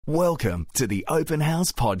Welcome to the Open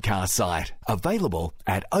House podcast site, available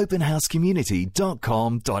at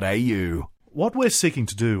openhousecommunity.com.au. What we're seeking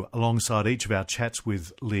to do alongside each of our chats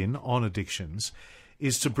with Lynn on addictions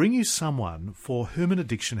is to bring you someone for whom an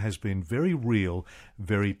addiction has been very real,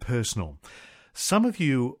 very personal. Some of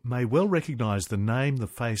you may well recognise the name, the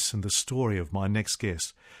face and the story of my next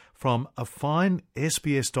guest from a fine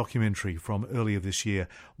SBS documentary from earlier this year,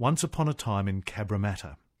 Once Upon a Time in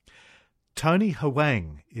Cabramatta. Tony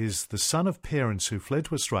Hoang is the son of parents who fled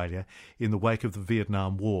to Australia in the wake of the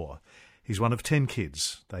Vietnam War. He's one of 10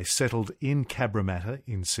 kids. They settled in Cabramatta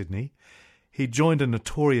in Sydney. He joined a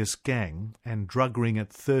notorious gang and drug ring at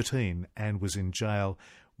 13 and was in jail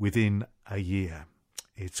within a year.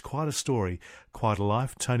 It's quite a story, quite a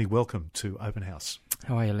life. Tony, welcome to Open House.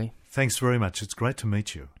 How are you, Lee? Thanks very much. It's great to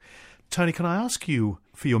meet you. Tony, can I ask you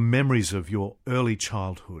for your memories of your early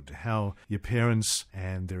childhood, how your parents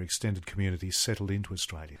and their extended community settled into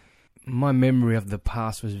Australia? My memory of the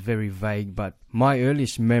past was very vague, but my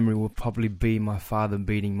earliest memory will probably be my father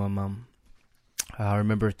beating my mum. I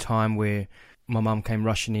remember a time where my mum came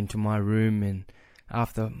rushing into my room, and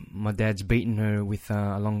after my dad's beaten her with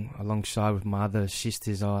alongside with my other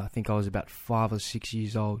sisters, I think I was about 5 or 6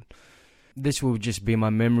 years old. This will just be my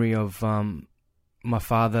memory of my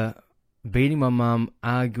father beating my mum,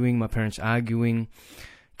 arguing, my parents arguing,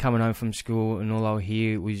 coming home from school, and all I would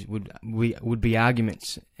hear would be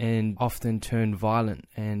arguments, and often turned violent.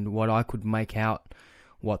 And what I could make out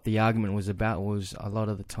what the argument was about was a lot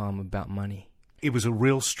of the time about money. It was a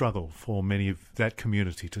real struggle for many of that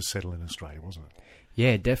community to settle in Australia, wasn't it?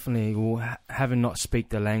 Yeah, definitely. Well, having not speak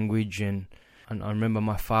the language, and I remember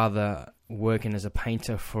my father working as a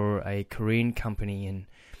painter for a Korean company, and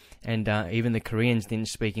even the Koreans didn't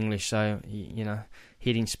speak English, so,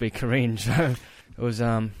 he didn't speak Korean, so it was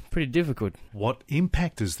pretty difficult. What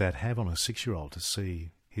impact does that have on a 6-year-old to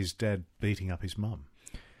see his dad beating up his mum?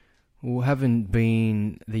 Well, having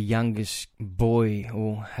been the youngest boy,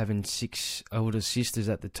 or having 6 older sisters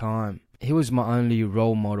at the time, he was my only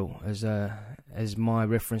role model as my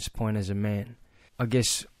reference point as a man. I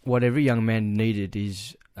guess what every young man needed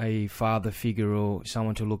is a father figure or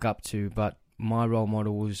someone to look up to, but my role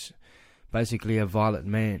model was basically a violent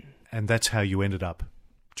man. And that's how you ended up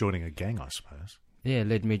joining a gang, I suppose. Yeah, it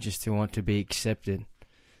led me just to want to be accepted.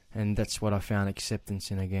 And that's what I found,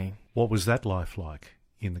 acceptance in a gang. What was that life like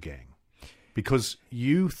in the gang? Because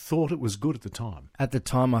you thought it was good at the time. At the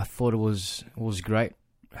time, I thought it was great,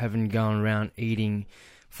 having gone around eating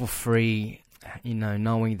for free,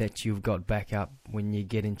 knowing that you've got backup when you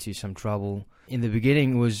get into some trouble. In the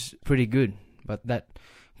beginning, it was pretty good, but that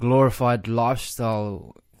glorified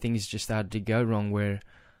lifestyle, things just started to go wrong, where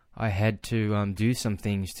I had to do some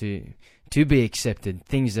things to be accepted,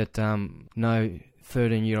 things that no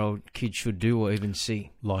 13-year-old kid should do or even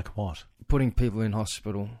see. Like what? Putting people in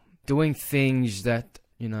hospital, doing things that,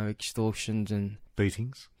 extortions and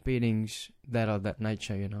beatings that are that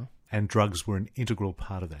nature, And drugs were an integral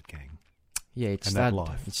part of that gang. Yeah, it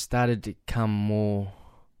started to come more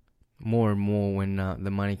and more when the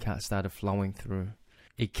money started flowing through.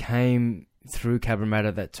 It came through Cabramatta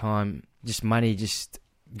at that time. Just money just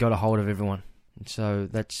got a hold of everyone. And so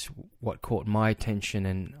that's what caught my attention,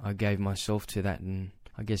 and I gave myself to that, and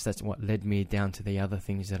I guess that's what led me down to the other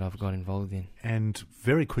things that I've got involved in. And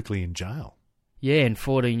very quickly in jail. Yeah, and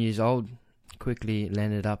 14 years old, quickly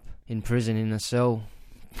landed up in prison in a cell.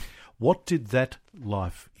 What did that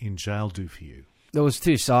life in jail do for you? There was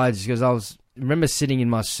two sides, because I remember sitting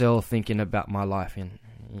in my cell thinking about my life, and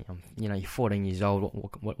you're 14 years old,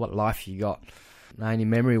 what life you got? My only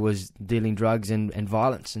memory was dealing drugs and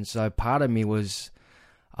violence, and so part of me was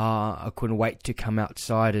I couldn't wait to come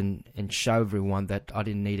outside and show everyone that I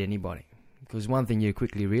didn't need anybody. Because one thing you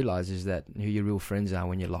quickly realise is that who your real friends are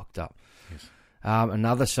when you're locked up. Yes.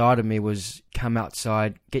 Another side of me was come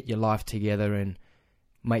outside, get your life together and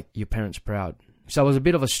make your parents proud. So it was a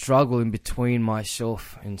bit of a struggle in between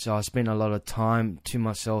myself, and so I spent a lot of time to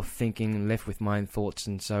myself thinking and left with my own thoughts.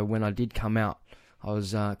 And so when I did come out, I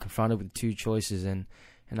was confronted with two choices, and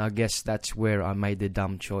I guess that's where I made the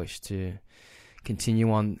dumb choice to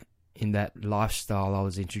continue on in that lifestyle I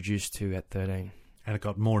was introduced to at 13. And it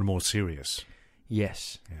got more and more serious.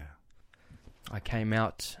 Yes. Yeah. I came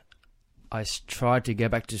out, I tried to go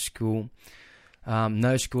back to school.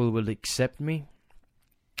 No school would accept me.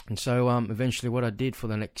 And so eventually what I did for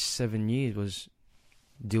the next 7 years was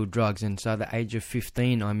deal drugs. And so at the age of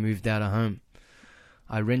 15, I moved out of home.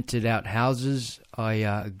 I rented out houses.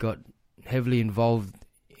 I got heavily involved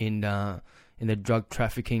in the drug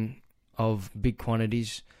trafficking of big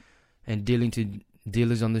quantities and dealing to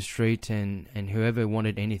dealers on the street and whoever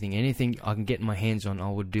wanted anything I can get my hands on,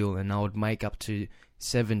 I would deal, and I would make up to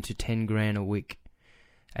 7 to 10 grand a week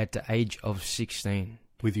at the age of 16.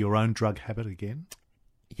 With your own drug habit again?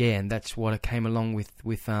 Yeah, and that's what it came along with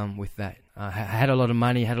that. I had a lot of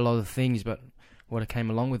money, had a lot of things, but what came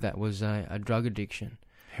along with that was a drug addiction.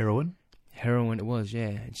 Heroin? Heroin it was, yeah.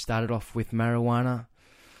 It started off with marijuana,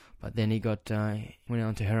 but then he went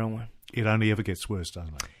on to heroin. It only ever gets worse,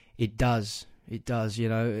 doesn't it? It does, you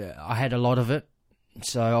know. I had a lot of it,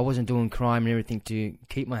 so I wasn't doing crime and everything to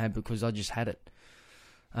keep my habit because I just had it.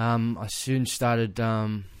 I soon started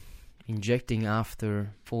injecting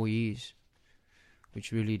after 4 years,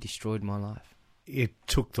 which really destroyed my life. It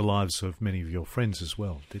took the lives of many of your friends as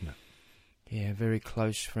well, didn't it? Yeah, a very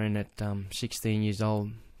close friend at 16 years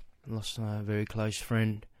old. Lost a very close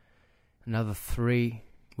friend. Another 3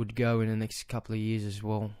 would go in the next couple of years as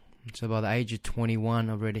well. So by the age of 21,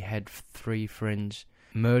 I already had 3 friends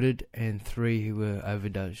murdered and 3 who were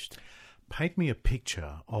overdosed. Paint me a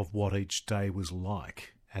picture of what each day was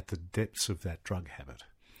like at the depths of that drug habit.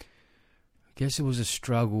 I guess it was a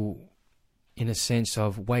struggle in a sense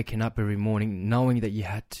of waking up every morning knowing that you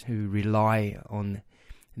had to rely on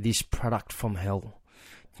this product from hell,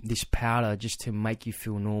 this powder, just to make you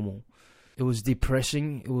feel normal. It was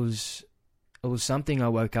depressing. It was something I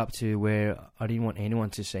woke up to where I didn't want anyone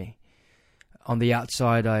to see. On the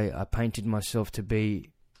outside, I painted myself to be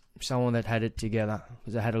someone that had it together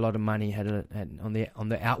because I had a lot of money, had on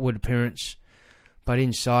the outward appearance, but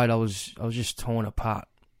inside I was just torn apart,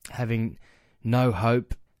 having no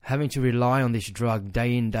hope, having to rely on this drug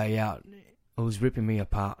day in, day out. It was ripping me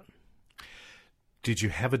apart. Did you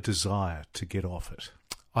have a desire to get off it?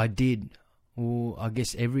 I did. Well, I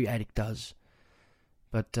guess every addict does.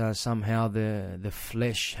 But somehow the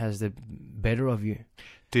flesh has the better of you.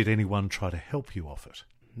 Did anyone try to help you off it?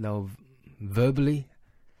 They'll verbally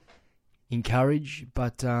encourage,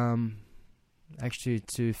 but actually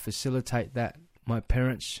to facilitate that, my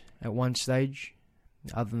parents at one stage.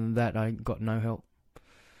 Other than that, I got no help.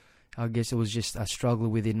 I guess it was just a struggle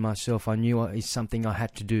within myself. I knew it's something I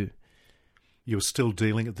had to do. You were still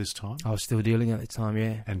dealing at this time? I was still dealing at the time,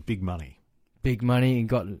 yeah. And big money? Big money. It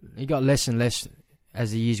got less and less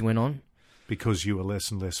as the years went on. Because you were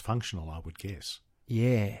less and less functional, I would guess.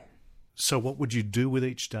 Yeah. So what would you do with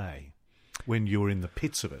each day when you were in the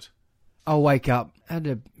pits of it? I'll wake up. I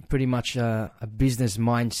had pretty much a business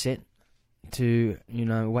mindset to,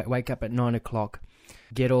 wake up at 9 o'clock,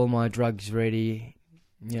 get all my drugs ready,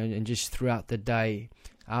 and just throughout the day,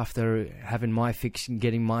 after having my fix and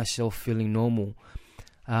getting myself feeling normal,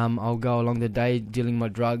 I'll go along the day dealing my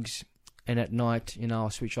drugs, and at night, I'll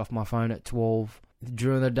switch off my phone at 12.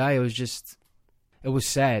 During the day, it was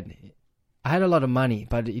sad. I had a lot of money,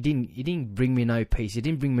 but it didn't bring me no peace. It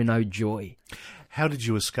didn't bring me no joy. How did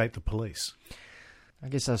you escape the police? I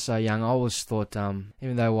guess I was so young. I always thought,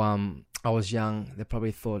 even though I was young, they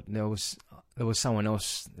probably thought there was someone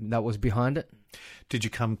else that was behind it. Did you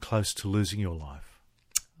come close to losing your life?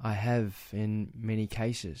 I have in many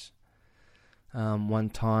cases. One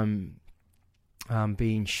time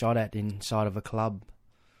being shot at inside of a club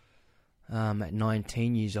at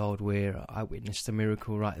 19 years old, where I witnessed a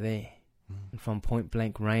miracle right there. From point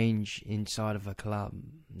blank range inside of a club,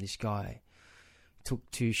 this guy took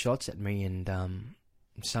 2 shots at me, and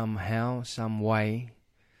somehow, some way,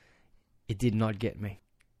 it did not get me.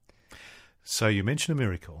 So you mentioned a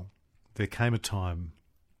miracle. There came a time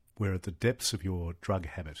where at the depths of your drug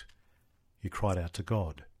habit, you cried out to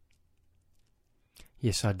God.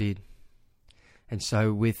 Yes, I did. And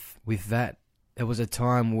so with that, there was a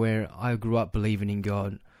time where I grew up believing in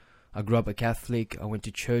God. I grew up a Catholic. I went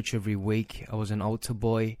to church every week. I was an altar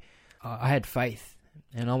boy. I had faith.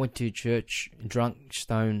 And I went to church, drunk,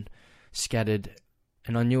 stoned, scattered,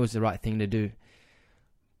 and I knew it was the right thing to do.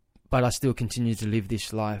 But I still continued to live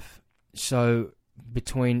this life. So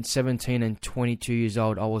between 17 and 22 years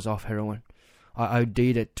old, I was off heroin. I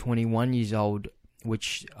OD'd at 21 years old,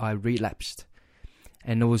 which I relapsed.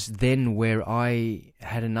 And it was then where I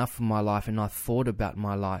had enough of my life, and I thought about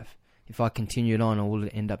my life. If I continued on, I would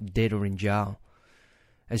end up dead or in jail.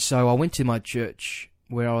 And so I went to my church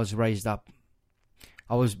where I was raised up.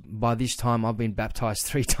 By this time, I've been baptized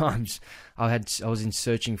 3 times. I was in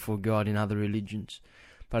searching for God in other religions.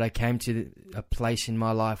 But I came to a place in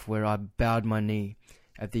my life where I bowed my knee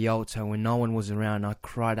at the altar when no one was around. I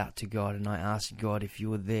cried out to God, and I asked God, if you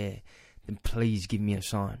were there, then please give me a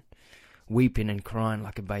sign. Weeping and crying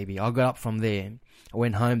like a baby. I got up from there. I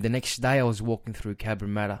went home. The next day I was walking through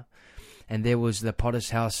Cabramatta, and there was the Potter's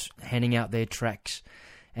House handing out their tracts.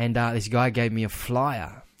 And this guy gave me a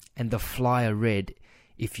flyer, and the flyer read,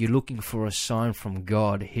 if you're looking for a sign from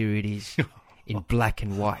God, here it is in black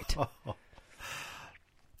and white.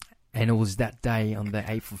 And it was that day on the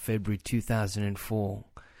 8th of February 2004,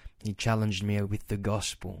 he challenged me with the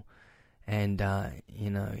gospel. And,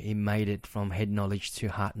 he made it from head knowledge to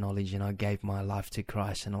heart knowledge, and I gave my life to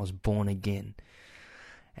Christ, and I was born again,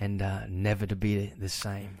 and never to be the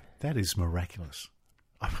same. That is miraculous.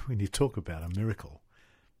 I mean, when you talk about a miracle,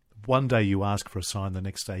 one day you ask for a sign, the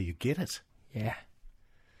next day you get it. Yeah.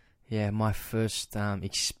 Yeah, my first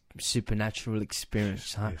supernatural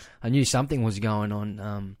experience. Yes. I knew something was going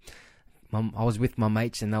on. I was with my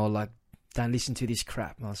mates, and they were like, "Don't listen to this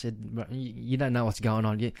crap." And I said, "You don't know what's going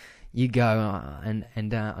on. You go,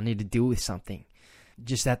 and I need to deal with something."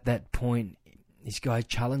 Just at that point, this guy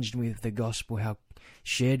challenged me with the gospel,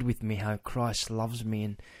 shared with me how Christ loves me,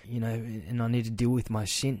 and and I need to deal with my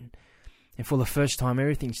sin. And for the first time,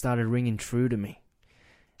 everything started ringing true to me.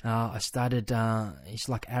 I started, it's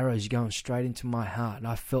like arrows going straight into my heart, and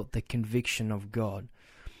I felt the conviction of God.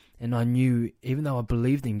 And I knew, even though I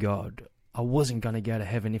believed in God, I wasn't going to go to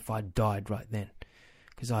heaven if I died right then,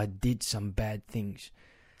 because I did some bad things.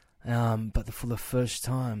 But for the first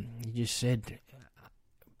time, he just said,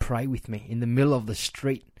 "Pray with me," in the middle of the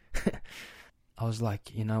street. I was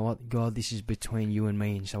like, you know what, God, this is between you and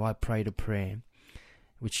me. And so I prayed a prayer,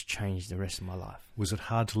 which changed the rest of my life. Was it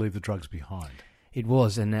hard to leave the drugs behind? It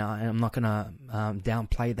was, and I'm not going to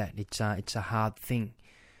downplay that. It's a hard thing.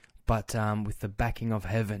 But with the backing of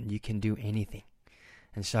heaven, you can do anything.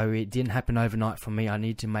 And so it didn't happen overnight for me. I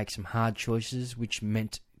needed to make some hard choices, which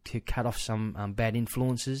meant to cut off some bad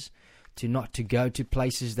influences, to not to go to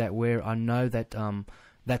places where I know that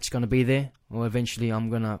that's going to be there, or eventually I'm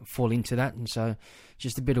going to fall into that. And so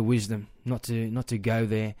just a bit of wisdom, not to go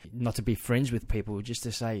there, not to be friends with people, just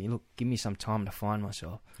to say, look, give me some time to find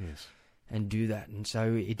myself. Yes. And do that. And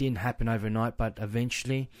so it didn't happen overnight, but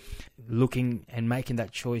eventually looking and making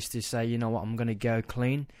that choice to say, you know what, I'm going to go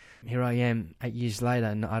clean. Here I am 8 years later,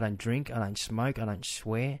 and I don't drink, I don't smoke, I don't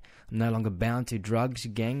swear. I'm no longer bound to drugs,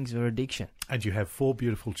 gangs, or addiction. And you have 4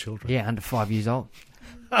 beautiful children. Yeah, under 5 years old.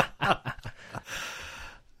 I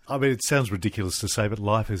mean, it sounds ridiculous to say, but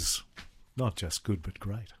life is not just good, but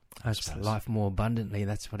great. Life more abundantly,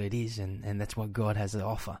 that's what it is, and that's what God has to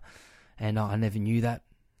offer. And I never knew that.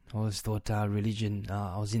 I always thought religion,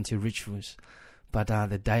 I was into rituals. But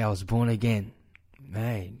the day I was born again,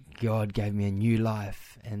 man, God gave me a new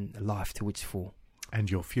life, and a life to its full.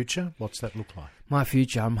 And your future, what's that look like? My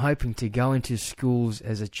future, I'm hoping to go into schools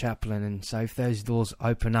as a chaplain, and so if those doors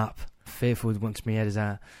open up, Fairfield wants me as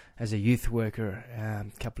a youth worker. A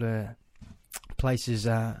couple of places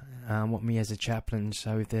want me as a chaplain,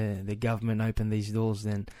 so if the government open these doors,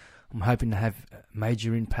 then I'm hoping to have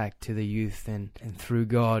major impact to the youth, and through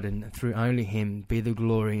God and through only Him be the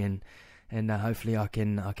glory, and hopefully I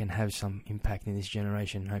can have some impact in this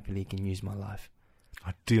generation. Hopefully He can use my life.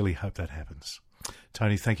 I dearly hope that happens.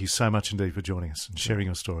 Tony, thank you so much indeed for joining us and sharing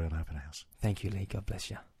your story on Open House. Thank you, Lee. God bless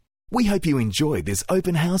you. We hope you enjoyed this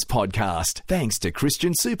Open House podcast, thanks to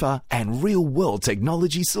Christian Super and Real World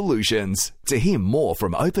Technology Solutions. To hear more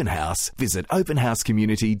from Open House, visit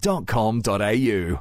openhousecommunity.com.au.